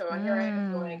mean? So here I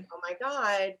am going, Mm. oh my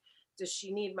God, does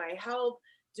she need my help?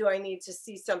 Do I need to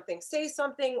see something, say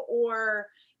something, or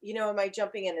am I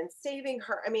jumping in and saving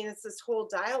her? I mean, it's this whole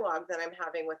dialogue that I'm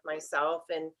having with myself,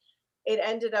 and it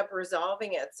ended up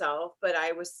resolving itself, but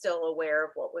I was still aware of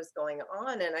what was going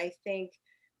on. And I think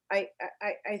I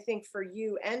think for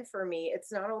you and for me, it's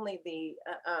not only the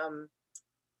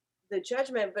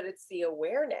judgment, but it's the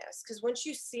awareness. Because once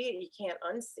you see it, you can't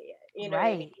unsee it. You know what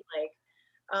I mean? Right.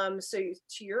 Like,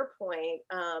 to your point,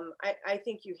 I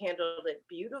think you handled it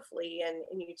beautifully, and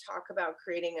you talk about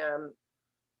creating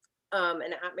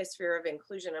an atmosphere of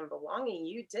inclusion and belonging.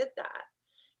 You did that.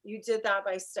 You did that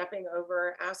by stepping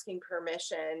over, asking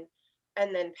permission,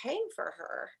 and then paying for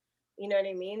her. You know what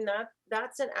I mean?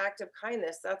 That's an act of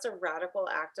kindness. That's a radical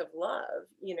act of love.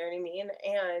 You know what I mean?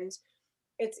 And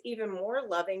it's even more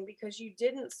loving because you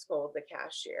didn't scold the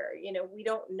cashier. We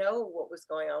don't know what was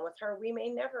going on with her. We may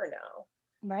never know.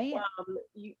 Right.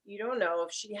 You don't know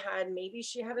if maybe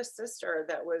she had a sister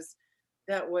that was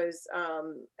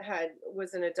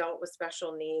an adult with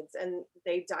special needs, and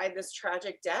they died this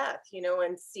tragic death,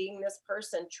 and seeing this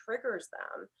person triggers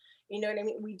them. You know what I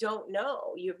mean? We don't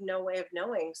know. You have no way of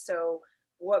knowing. So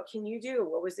what can you do?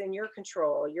 What was in your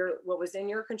control? What was in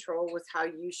your control was how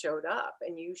you showed up,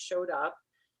 and you showed up,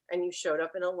 and you showed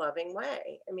up in a loving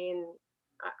way. I mean,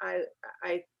 I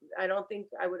I I don't think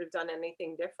I would have done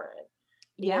anything different.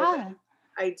 But Yeah.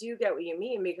 I do get what you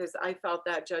mean, because I felt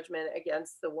that judgment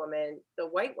against the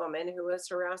white woman who was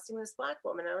harassing this black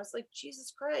woman. I was like,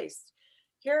 Jesus Christ,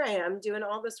 here I am doing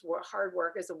all this hard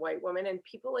work as a white woman, and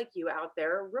people like you out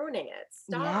there are ruining it.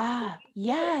 Stop. What Yeah. are you doing?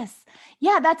 Yes.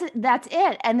 Yeah, that's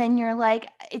it. And then you're like,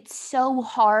 it's so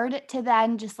hard to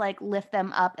then just like lift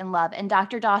them up in love. And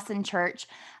Dr. Dawson Church,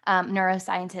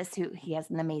 neuroscientist, who he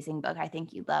has an amazing book I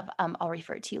think you love. I'll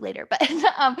refer it to you later. But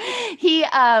he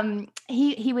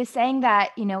was saying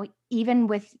that, even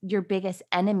with your biggest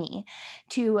enemy,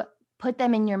 to put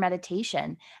them in your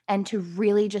meditation and to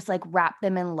really just like wrap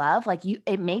them in love. Like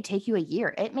it may take you a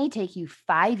year, it may take you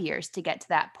 5 years to get to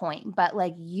that point, but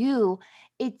like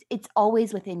it's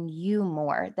always within you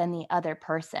more than the other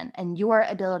person, and your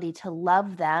ability to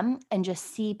love them and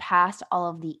just see past all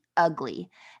of the ugly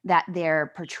that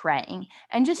they're portraying,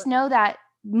 and just know that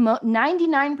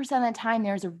 99% of the time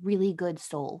there's a really good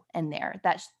soul in there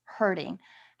that's hurting,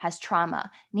 has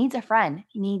trauma, needs a friend,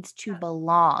 needs to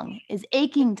belong, is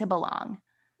aching to belong.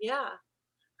 Yeah.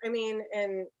 I mean,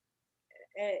 and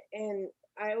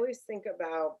I always think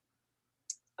about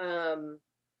um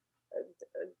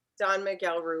Don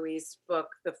Miguel Ruiz's book,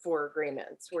 The Four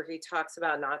Agreements, where he talks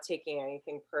about not taking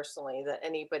anything personally, that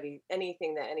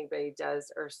anything that anybody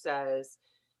does or says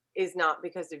is not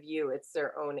because of you, it's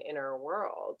their own inner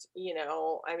world.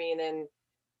 I mean, and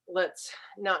let's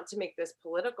not to make this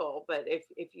political, but if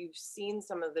you've seen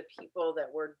some of the people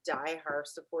that were diehard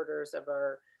supporters of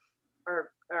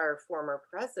our former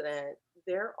president,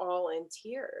 they're all in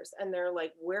tears, and they're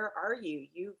like, where are you?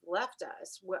 You've left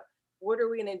us. What are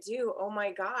we going to do? Oh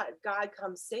my God,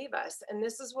 come save us. And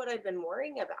this is what I've been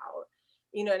worrying about.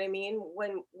 You know what I mean?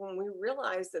 When we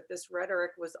realized that this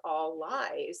rhetoric was all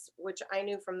lies, which I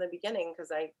knew from the beginning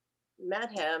because I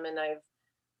met him and I've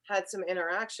had some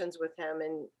interactions with him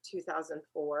in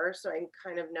 2004, so I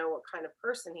kind of know what kind of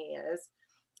person he is.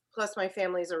 Plus my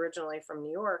family's originally from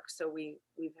New York, so we've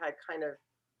had kind of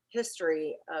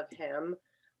history of him.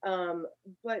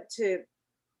 But to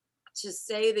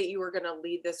say that you were going to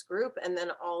lead this group and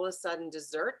then all of a sudden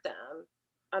desert them,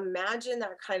 imagine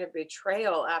that kind of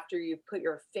betrayal after you put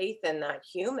your faith in that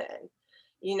human.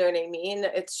 You know what I mean?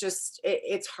 It's just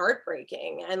it's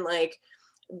heartbreaking. And like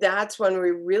that's when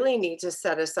we really need to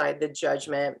set aside the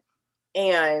judgment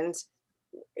and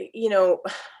you know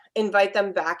invite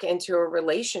them back into a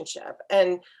relationship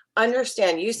and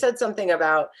understand. You said something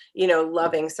about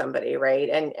loving somebody, right?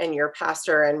 And your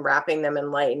pastor and wrapping them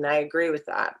in light, and I agree with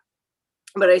that.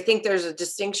 But I think there's a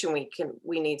distinction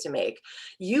we need to make.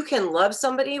 You can love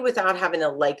somebody without having to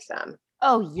like them.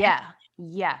 Oh, yeah.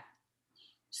 Yeah.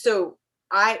 So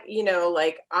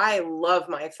like I love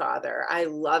my father, I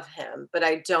love him, but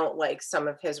I don't like some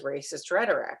of his racist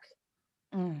rhetoric.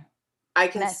 Mm, I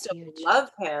can that's still huge. love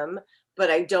him,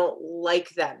 but I don't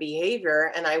like that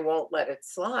behavior and I won't let it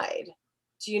slide.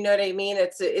 Do you know what I mean?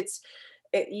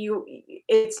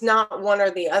 It's not one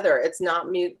or the other. It's not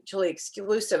mutually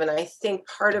exclusive. And I think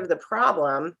part of the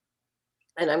problem,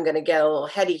 and I'm going to get a little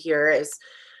heady here, is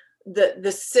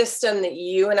the system that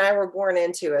you and I were born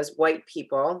into as white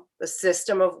people. The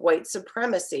system of white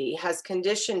supremacy has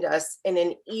conditioned us in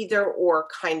an either or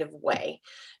kind of way,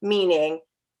 meaning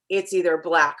it's either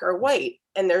black or white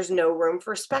and there's no room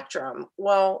for spectrum.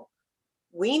 Well,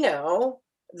 we know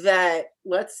that,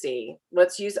 let's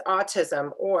use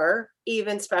autism or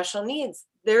even special needs.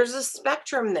 There's a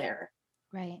spectrum there.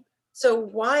 Right. So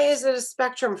why is it a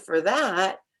spectrum for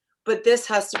that? But this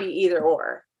has to be either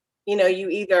or. You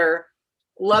either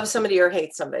love somebody or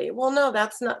hate somebody. Well, no,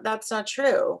 that's not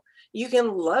true. You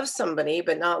can love somebody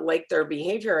but not like their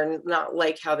behavior and not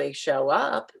like how they show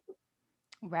up.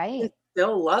 You Right.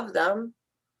 still love them.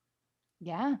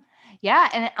 Yeah. Yeah,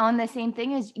 and on the same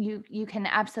thing as you can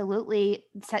absolutely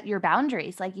set your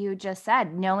boundaries like you just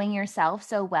said, knowing yourself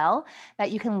so well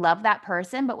that you can love that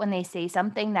person, but when they say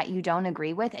something that you don't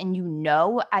agree with and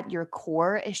at your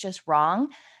core is just wrong,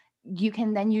 you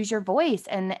can then use your voice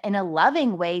and in a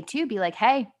loving way too be like,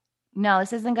 "Hey, no,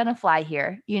 this isn't going to fly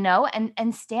here,"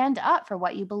 and stand up for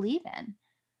what you believe in.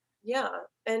 Yeah.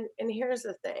 And here's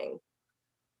the thing.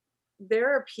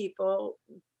 There are people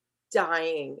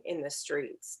dying in the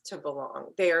streets to belong.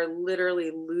 They are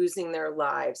literally losing their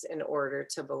lives in order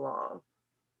to belong.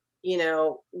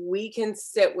 We can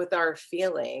sit with our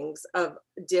feelings of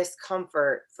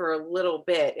discomfort for a little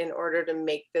bit in order to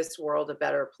make this world a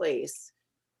better place.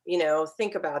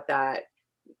 Think about that.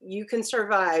 You can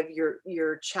survive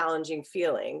your challenging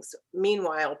feelings.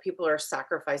 Meanwhile, people are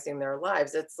sacrificing their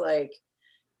lives. It's like,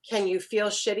 can you feel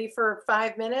shitty for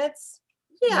 5 minutes?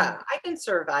 Mm, Yeah, I can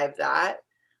survive that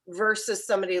versus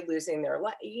somebody losing their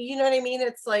life. You know what I mean?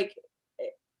 It's like,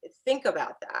 think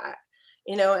about that.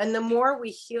 And the more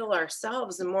we heal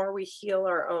ourselves, the more we heal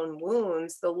our own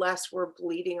wounds, the less we're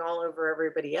bleeding all over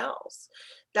everybody else.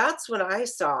 That's what I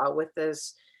saw with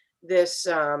this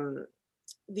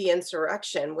the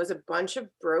insurrection was a bunch of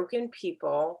broken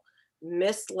people,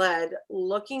 misled,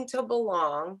 looking to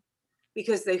belong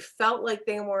because they felt like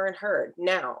they weren't heard.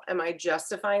 Now, am I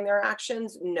justifying their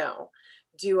actions? No.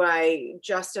 Do I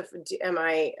justify? Am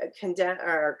I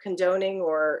condoning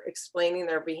or explaining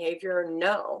their behavior?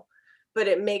 No. But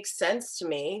it makes sense to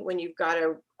me when you've got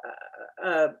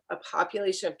a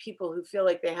population of people who feel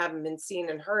like they haven't been seen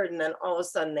and heard, and then all of a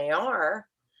sudden they are.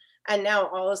 And now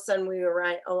all of a sudden we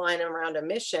align around a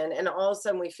mission, and all of a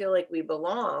sudden we feel like we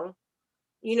belong.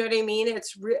 You know what I mean?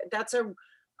 That's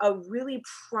a really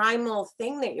primal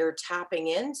thing that you're tapping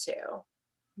into.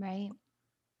 right.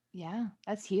 Yeah,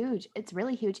 that's huge. It's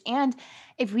really huge. And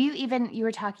if you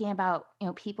were talking about,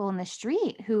 people in the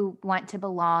street who want to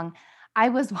belong. I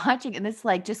was watching, and this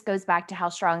like just goes back to how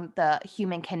strong the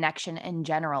human connection in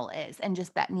general is and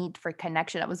just that need for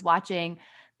connection. I was watching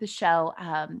the show,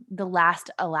 The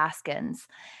Last Alaskans.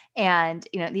 And,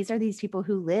 these are these people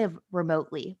who live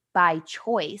remotely by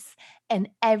choice. And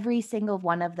every single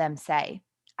one of them say,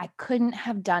 I couldn't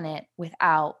have done it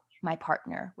without my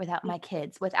partner, without my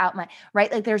kids, without my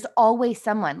right? Like there's always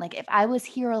someone. Like if I was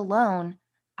here alone,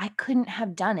 I couldn't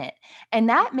have done it. And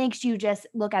that makes you just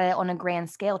look at it on a grand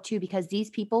scale too, because these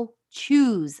people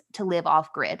choose to live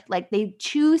off grid. Like they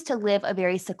choose to live a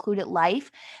very secluded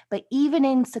life, but even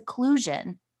in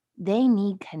seclusion, they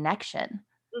need connection.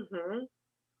 Hmm.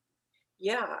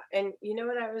 Yeah. And you know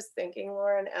what I was thinking,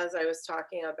 Lauren, as I was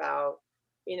talking about,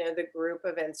 the group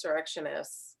of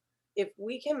insurrectionists, if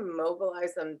we can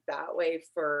mobilize them that way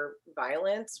for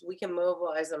violence, we can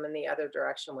mobilize them in the other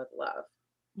direction with love.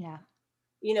 Yeah.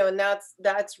 And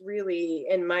that's really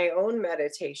in my own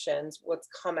meditations, what's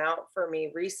come out for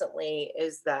me recently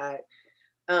is that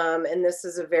and this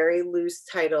is a very loose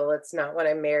title. It's not what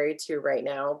I'm married to right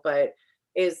now, but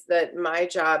is that my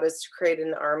job is to create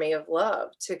an army of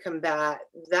love to combat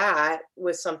that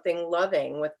with something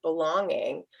loving, with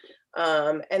belonging.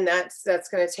 And that's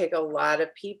going to take a lot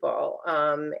of people.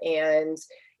 And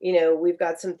we've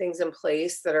got some things in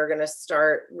place that are going to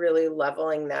start really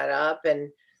leveling that up, and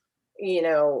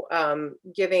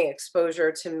giving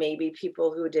exposure to maybe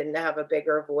people who didn't have a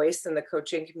bigger voice in the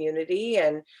coaching community,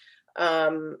 and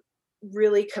um,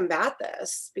 really combat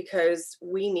this because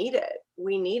we need it.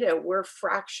 We need it. We're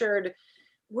fractured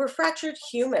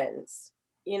humans,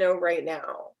 right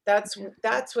now. That's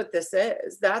what this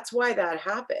is. That's why that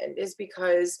happened, is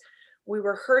because we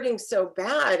were hurting so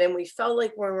bad and we felt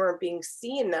like we weren't being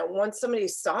seen, that once somebody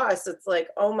saw us, it's like,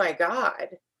 oh my God,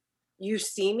 you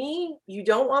see me? You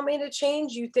don't want me to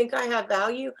change? You think I have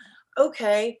value?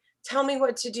 Okay, tell me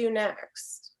what to do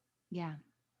next. Yeah.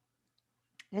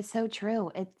 It's so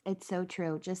true. It's so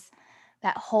true. Just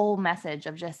that whole message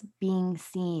of just being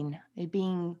seen.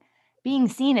 Being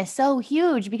seen is so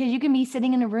huge, because you can be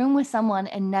sitting in a room with someone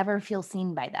and never feel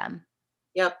seen by them.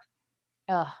 Yep.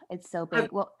 Oh, it's so Have-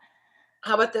 big. Well,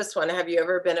 How about this one? Have you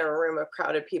ever been in a room of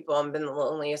crowded people and been the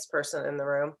loneliest person in the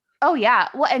room? oh yeah.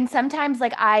 Well, and sometimes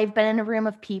like I've been in a room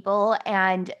of people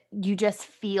and you just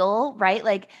feel, right?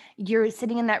 Like you're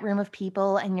sitting in that room of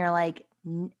people and you're like,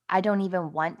 I don't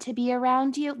even want to be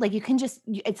around you. Like you can just,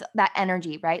 it's that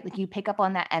energy, right? Like you pick up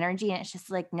on that energy and it's just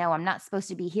like, no, I'm not supposed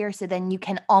to be here. So then you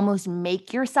can almost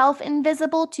make yourself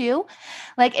invisible too.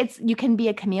 Like you can be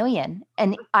a chameleon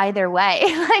and either way,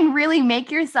 like really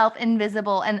make yourself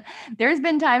invisible. And there's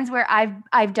been times where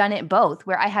I've done it both,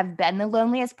 where I have been the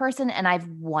loneliest person and I've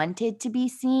wanted to be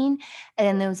seen. And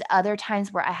then those other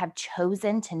times where I have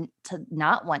chosen to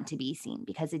not want to be seen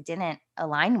because it didn't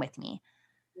align with me.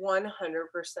 100%.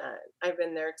 I've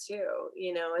been there too,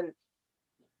 and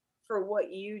for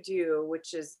what you do,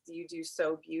 which is you do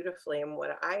so beautifully, and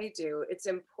what I do, it's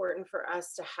important for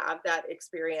us to have that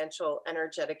experiential,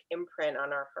 energetic imprint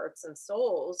on our hearts and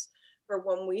souls for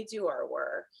when we do our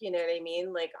work. You know what I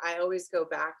mean? Like, I always go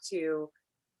back to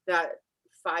that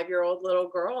 5-year-old little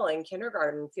girl in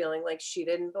kindergarten feeling like she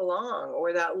didn't belong,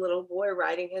 or that little boy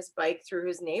riding his bike through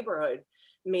his neighborhood,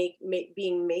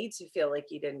 being made to feel like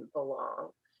he didn't belong,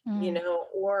 Mm.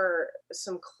 or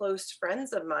some close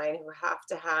friends of mine who have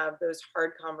to have those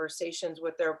hard conversations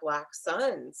with their Black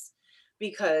sons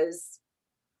because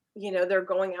they're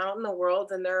going out in the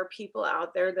world and there are people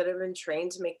out there that have been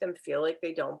trained to make them feel like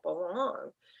they don't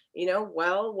belong.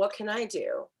 Well, what can I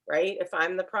do? Right? If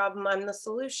I'm the problem, I'm the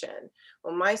solution.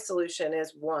 Well, my solution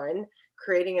is, one,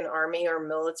 creating an army or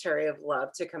military of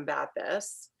love to combat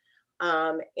this,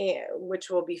 and which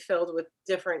will be filled with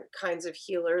different kinds of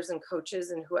healers and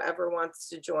coaches and whoever wants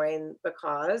to join the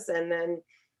cause. And then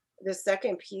the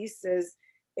second piece is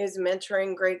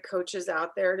mentoring great coaches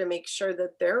out there to make sure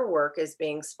that their work is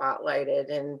being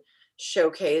spotlighted and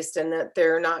showcased, and that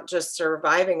they're not just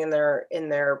surviving in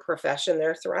their profession,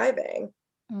 they're thriving.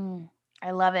 Mm, I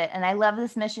love it. And I love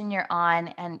this mission you're on.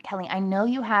 And Kelly, I know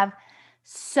you have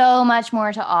so much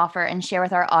more to offer and share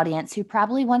with our audience who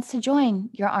probably wants to join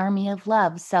your army of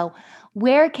love. So,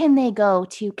 where can they go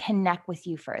to connect with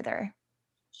you further?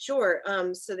 Sure.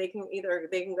 So they can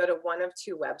go to one of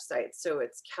two websites. So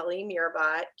it's Kelly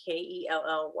Meerbot,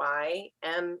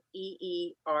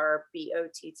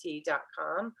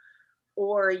 KELLYMEERBOTT.com,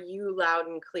 or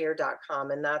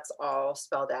youloudandclear.com, and that's all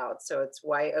spelled out. So it's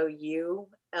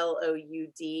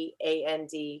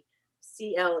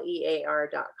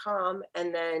YOULOUDANDCLEAR.com.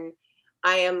 And then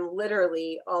I am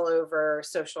literally all over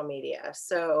social media.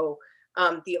 So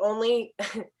the only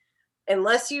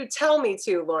unless you tell me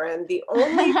to, Lauren, the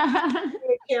only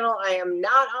channel I am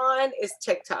not on is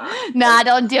TikTok. Nah,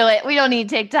 don't do it. We don't need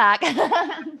TikTok.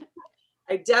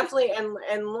 I definitely, and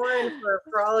Lauren,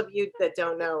 for all of you that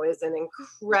don't know, is an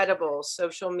incredible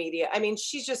social media. I mean,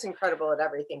 she's just incredible at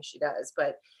everything she does,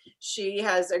 but she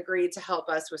has agreed to help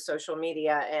us with social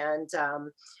media. And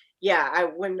yeah,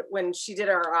 when she did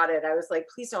our audit, I was like,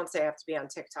 please don't say I have to be on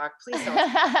TikTok. Please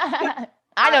don't.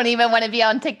 I don't even want to be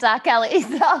on TikTok, Kelly.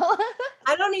 So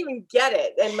I don't even get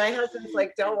it. And my husband's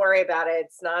like, don't worry about it.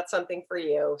 It's not something for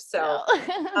you. So,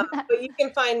 no. but you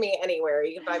can find me anywhere.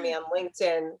 You can find me on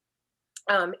LinkedIn,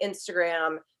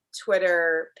 Instagram,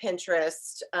 Twitter,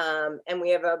 Pinterest, and we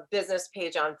have a business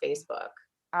page on Facebook.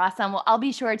 Awesome. Well, I'll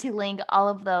be sure to link all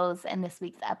of those in this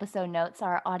week's episode notes so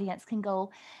our audience can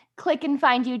go click and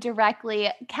find you directly.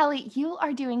 Kelly, you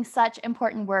are doing such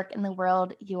important work in the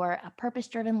world. You are a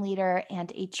purpose-driven leader and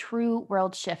a true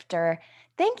world shifter.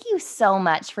 Thank you so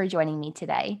much for joining me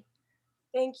today.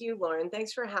 Thank you, Lauren.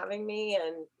 Thanks for having me.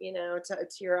 And,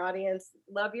 to your audience,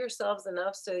 love yourselves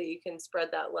enough so that you can spread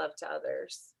that love to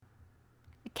others.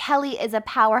 Kelly is a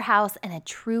powerhouse and a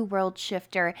true world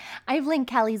shifter. I've linked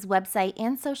Kelly's website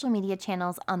and social media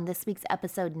channels on this week's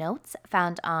episode notes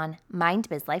found on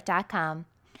mindbizlife.com.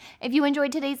 If you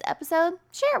enjoyed today's episode,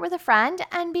 share it with a friend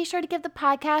and be sure to give the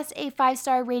podcast a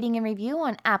 5-star rating and review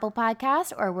on Apple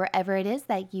Podcasts or wherever it is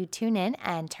that you tune in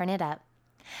and turn it up.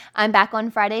 I'm back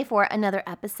on Friday for another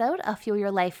episode of Fuel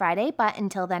Your Life Friday, but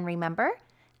until then, remember,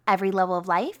 every level of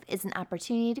life is an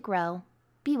opportunity to grow.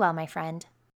 Be well, my friend.